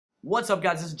What's up,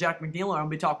 guys? This is Jack McNeil. I'm going to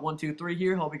be talking 1, 2, 3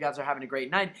 here. Hope you guys are having a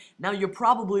great night. Now, you're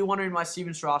probably wondering why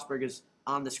Steven Strasburg is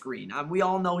on the screen. We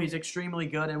all know he's extremely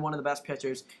good and one of the best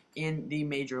pitchers in the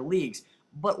major leagues.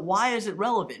 But why is it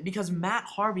relevant? Because Matt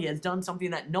Harvey has done something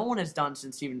that no one has done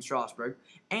since Steven Strasburg,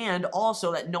 and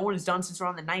also that no one has done since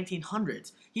around the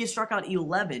 1900s. He has struck out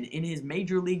 11 in his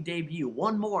major league debut.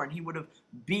 One more, and he would have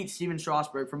beat Steven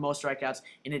Strasburg for most strikeouts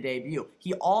in a debut.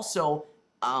 He also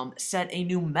set a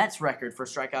new Mets record for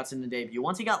strikeouts in the debut.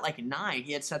 Once he got like 9,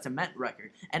 he had set a Met record.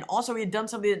 And also he had done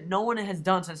something that no one has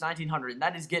done since 1900, and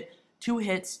that is get 2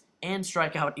 hits and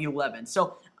strike out 11.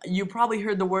 So you probably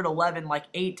heard the word 11 like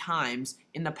 8 times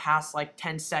in the past like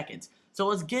 10 seconds. So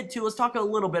let's talk a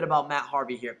little bit about Matt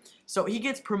Harvey here. So he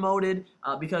gets promoted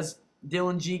because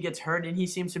Dylan G gets hurt, and he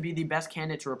seems to be the best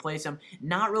candidate to replace him.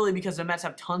 Not really because the Mets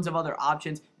have tons of other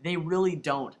options. They really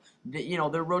don't.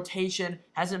 Their rotation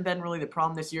hasn't been really the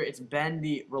problem this year. It's been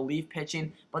the relief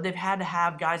pitching, but they've had to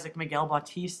have guys like Miguel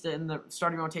Bautista in the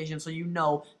starting rotation, so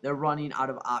they're running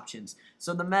out of options.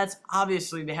 So the Mets,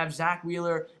 obviously, they have Zach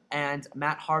Wheeler and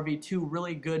Matt Harvey, 2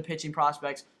 really good pitching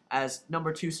prospects, as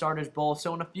number 2 starters both.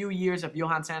 So in a few years, if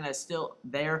Johan Santana is still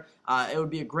there, it would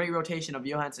be a great rotation of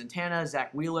Johan Santana,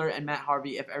 Zach Wheeler, and Matt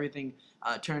Harvey if everything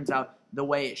turns out the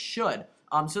way it should.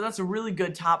 So that's a really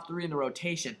good top 3 in the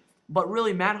rotation. But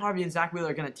really, Matt Harvey and Zach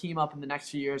Wheeler are going to team up in the next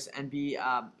few years and be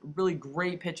really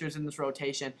great pitchers in this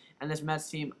rotation, and this Mets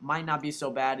team might not be so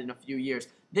bad in a few years.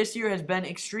 This year has been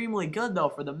extremely good, though,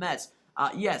 for the Mets.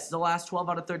 Yes, the last 12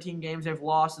 out of 13 games they've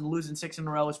lost, and losing 6 in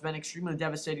a row has been extremely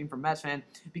devastating for Mets fans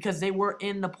because they were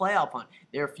in the playoff hunt.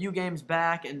 They were a few games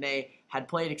back, and they had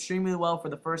played extremely well for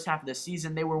the first half of the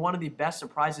season. They were one of the best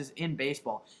surprises in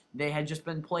baseball. They had just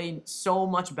been playing so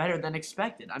much better than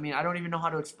expected. I mean, I don't even know how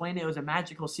to explain it. It was a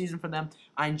magical season for them.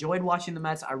 I enjoyed watching the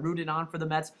Mets. I rooted on for the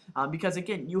Mets because,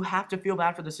 again, you have to feel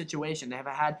bad for the situation. They have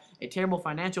had a terrible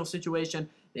financial situation.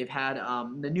 They've had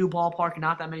the new ballpark.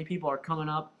 Not that many people are coming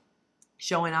up,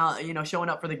 showing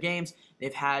up for the games.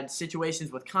 They've had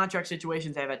situations with contract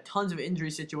situations. They've had tons of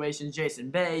injury situations. Jason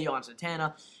Bay, Johan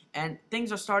Santana. And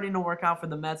things are starting to work out for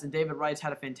the Mets, and David Wright's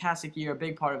had a fantastic year, a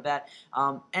big part of that.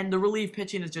 And the relief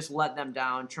pitching has just let them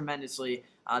down tremendously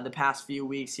the past few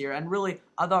weeks here. And really,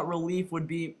 I thought relief would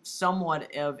be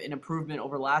somewhat of an improvement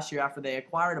over last year after they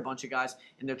acquired a bunch of guys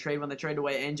in their trade. When they traded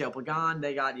away Angel Pagan,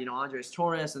 they got Andres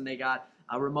Torres, and they got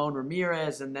Ramon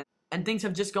Ramirez, and things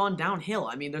have just gone downhill.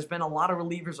 I mean, there's been a lot of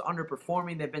relievers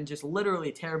underperforming. They've been just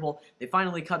literally terrible. They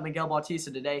finally cut Miguel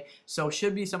Bautista today, so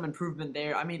should be some improvement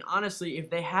there. I mean, honestly, if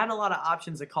they had a lot of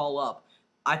options to call up,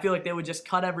 I feel like they would just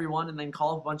cut everyone and then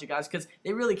call up a bunch of guys because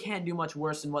they really can't do much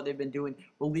worse than what they've been doing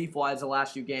relief-wise the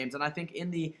last few games. And I think in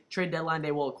the trade deadline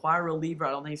they will acquire a reliever. I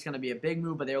don't think it's going to be a big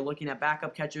move, but they're looking at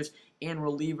backup catchers and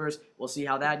relievers. We'll see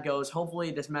how that goes.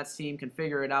 Hopefully this Mets team can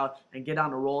figure it out and get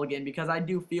on a roll again because I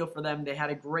do feel for them. They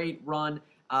had a great run.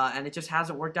 And it just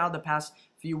hasn't worked out the past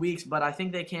few weeks, but I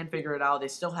think they can figure it out. They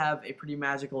still have a pretty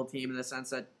magical team in the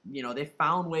sense that, they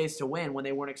found ways to win when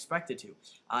they weren't expected to.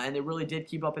 And they really did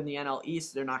keep up in the NL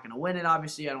East. They're not going to win it,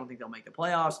 obviously. I don't think they'll make the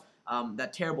playoffs.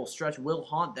 That terrible stretch will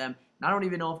haunt them. And I don't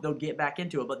even know if they'll get back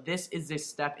into it, but this is a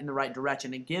step in the right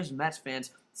direction. It gives Mets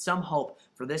fans some hope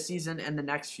for this season and the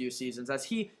next few seasons.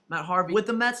 Matt Harvey, with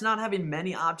the Mets not having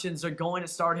many options, they're going to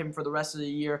start him for the rest of the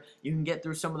year. You can get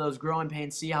through some of those growing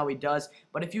pains, see how he does.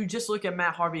 But if you just look at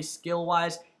Matt Harvey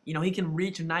skill-wise, he can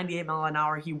reach 98 miles an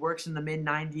hour. He works in the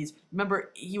mid-90s.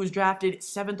 Remember, he was drafted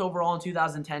 7th overall in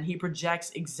 2010. He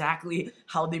projects exactly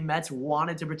how the Mets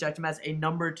wanted to project him as a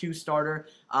number 2 starter.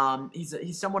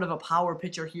 He's somewhat of a power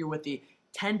pitcher here with the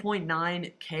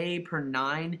 10.9 K per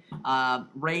 9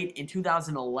 rate in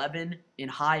 2011 in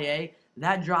high A.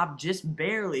 That dropped just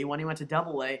barely when he went to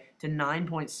Double A to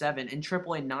 9.7 and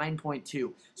Triple A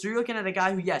 9.2. So you're looking at a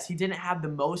guy who, yes, he didn't have the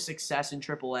most success in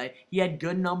Triple A. He had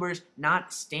good numbers,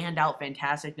 not standout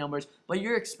fantastic numbers, but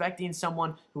you're expecting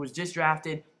someone who was just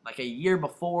drafted like a year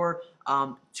before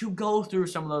to go through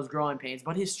some of those growing pains.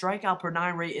 But his strikeout per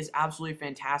 9 rate is absolutely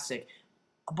fantastic.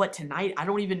 But tonight, I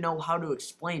don't even know how to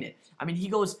explain it. I mean, he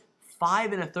goes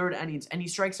 5 1/3 innings, and he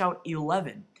strikes out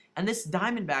 11. And this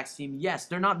Diamondbacks team, yes,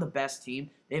 they're not the best team.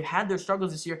 They've had their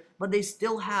struggles this year, but they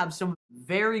still have some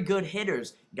very good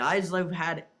hitters. Guys that have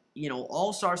had,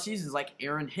 all-star seasons like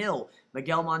Aaron Hill,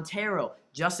 Miguel Montero.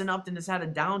 Justin Upton has had a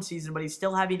down season, but he's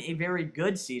still having a very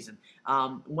good season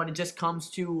when it just comes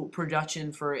to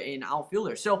production for an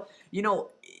outfielder. So,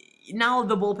 now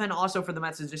the bullpen also for the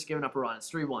Mets has just given up a run. It's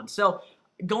 3-1. So,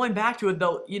 Going back to it,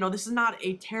 though, this is not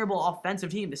a terrible offensive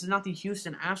team. This is not the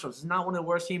Houston Astros. This is not one of the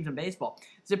worst teams in baseball.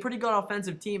 It's a pretty good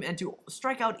offensive team, and to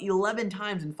strike out 11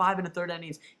 times in 5 1/3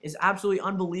 innings is absolutely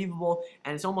unbelievable,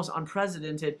 and it's almost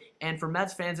unprecedented. And for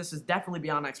Mets fans, this is definitely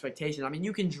beyond expectation. I mean,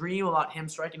 you can dream about him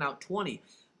striking out 20.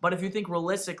 But if you think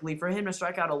realistically, for him to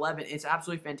strike out 11, it's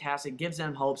absolutely fantastic, gives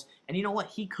them hopes. And you know what?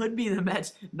 He could be the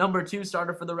Mets' #2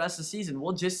 starter for the rest of the season.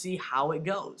 We'll just see how it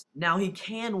goes. Now, he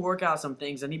can work out some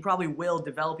things, and he probably will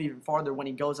develop even farther when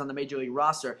he goes on the Major League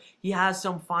roster. He has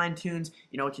some fine tunes,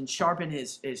 can sharpen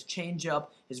his changeup,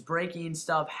 his breaking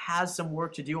stuff, has some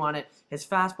work to do on it. His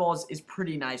fastball is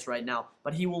pretty nice right now,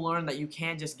 but he will learn that you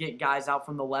can't just get guys out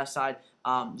from the left side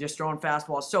just throwing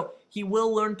fastballs. So he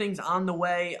will learn things on the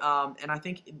way, and I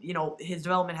think, his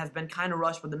development has been kind of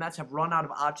rushed, but the Mets have run out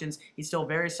of options. He's still a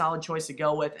very solid choice to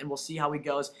go with, and we'll see how he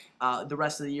goes the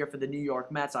rest of the year for the New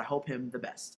York Mets. I hope him the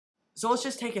best. So let's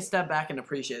just take a step back and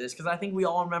appreciate this, because I think we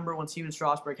all remember when Steven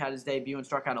Strasburg had his debut and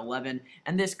struck out 11,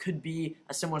 and this could be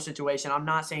a similar situation. I'm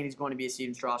not saying he's going to be a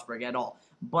Steven Strasburg at all,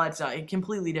 but a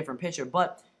completely different pitcher.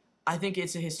 But I think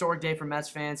it's a historic day for Mets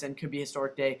fans and could be a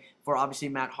historic day for, obviously,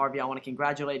 Matt Harvey. I want to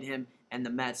congratulate him and the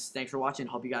Mets. Thanks for watching.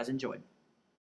 Hope you guys enjoyed.